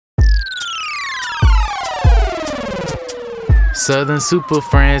Southern Super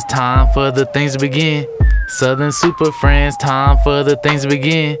Friends, time for the things to begin. Southern Super Friends, time for the things to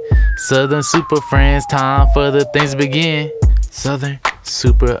begin. Southern Super Friends, time for the things to begin. Southern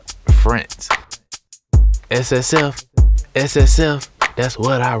Super Friends. SSF, SSF, that's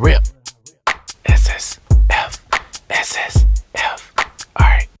what I rep. SSF, SSF,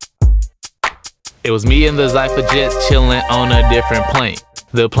 alright. It was me and the Zypherman Jets chilling on a different plane.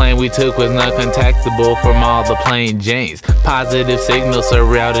 The plane we took was non-contactable from all the plain Janes. Positive signals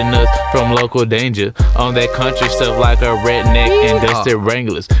surrounding us from local danger. On that country stuff like a redneck and dusted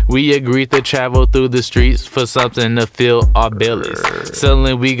Wranglers. We agreed to travel through the streets for something to fill our bellies.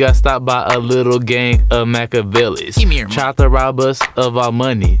 Suddenly we got stopped by a little gang of Machiavellis. Tried to rob us of our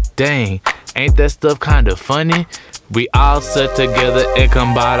money. Dang, ain't that stuff kinda funny? We all sat together and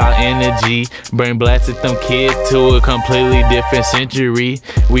combined our energy. Brain blasted them kids to a completely different century.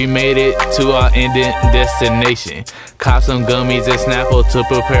 We made it to our ending destination. Caught some gummies and Snapple to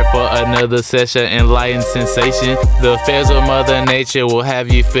prepare for another session. Enlightened sensation. The affairs of Mother Nature will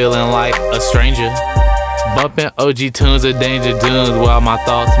have you feeling like a stranger. Bumping OG tunes of Danger Dunes while my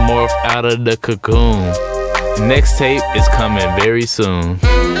thoughts morph out of the cocoon. Next tape is coming very soon.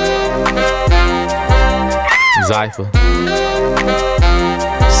 Zypher,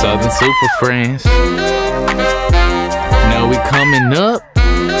 Southern Super Friends. Now we coming up.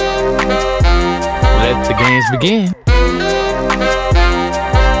 Let the games begin.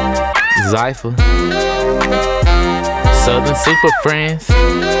 Zypher, Southern Super Friends.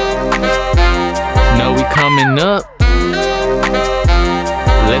 Now we coming up.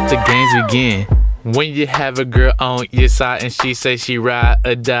 Let the games begin. When you have a girl on your side and she say she ride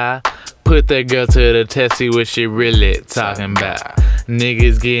or die, put that girl to the test, see what she really talking about.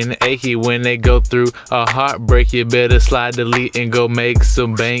 Niggas getting achy when they go through a heartbreak. You better slide delete and go make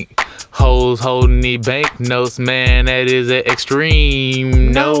some bank. Hoes holding these bank notes, man, that is an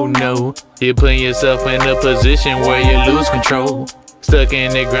extreme no. You're putting yourself in a position where you lose control. Stuck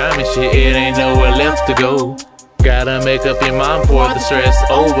in the grime and shit, it ain't nowhere left to go. Gotta make up your mind before the stress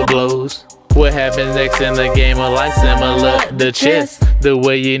overblows. What happens next in the game of life similar to chess. The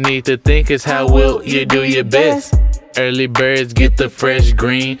way you need to think is how will you do your best. Early birds get the fresh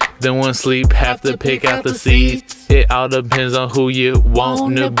green, then one sleep have to pick out the seeds. It all depends on who you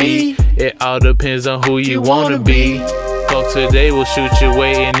wanna be. It all depends on who you wanna be. Folks today will shoot your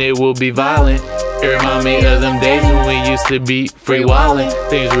way and it will be violent. It remind me of them days when we used to be free wildin'.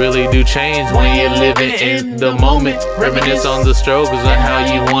 Things really do change when you're living in the moment. Reminisce on the struggles and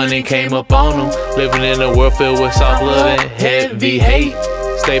how you won and came up on them. Living in a world filled with soft love and heavy hate.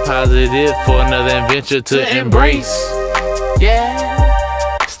 Stay positive for another adventure to embrace.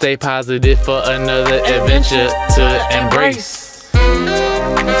 Yeah. Stay positive for another adventure to embrace.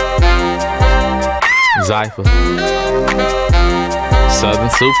 Zypher, Southern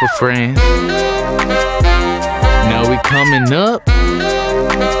Super Friends. Now we coming up.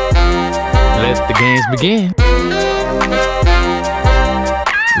 Let the games begin.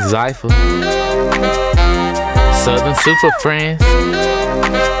 Zypher, Southern Super Friends.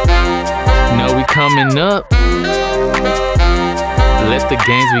 Now we coming up. Let the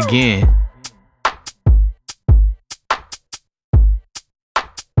games begin.